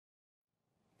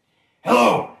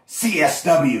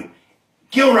CSW.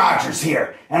 Gil Rogers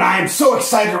here, and I am so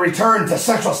excited to return to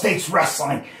Central States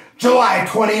Wrestling. July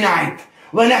 29th,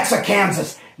 Lenexa,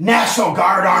 Kansas, National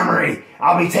Guard Armory.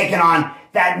 I'll be taking on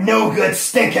that no-good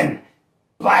stinking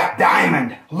Black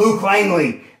Diamond, Luke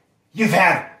Langley. You've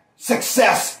had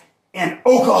success in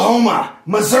Oklahoma,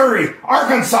 Missouri,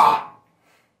 Arkansas.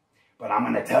 But I'm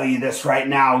going to tell you this right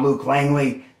now, Luke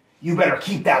Langley. You better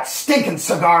keep that stinking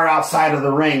cigar outside of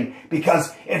the ring,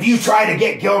 because if you try to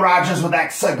get Gil Rogers with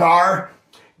that cigar,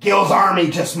 Gil's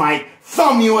Army just might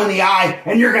thumb you in the eye,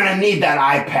 and you're going to need that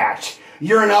eye patch.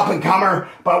 You're an up-and-comer,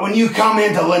 but when you come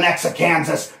into Lenexa,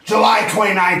 Kansas, July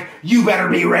 29th, you better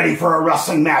be ready for a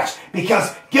wrestling match,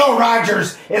 because Gil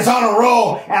Rogers is on a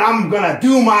roll, and I'm going to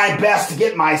do my best to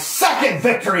get my second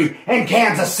victory in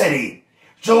Kansas City.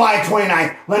 July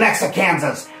 29th, Lenexa,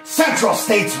 Kansas, Central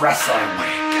States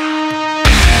Wrestling.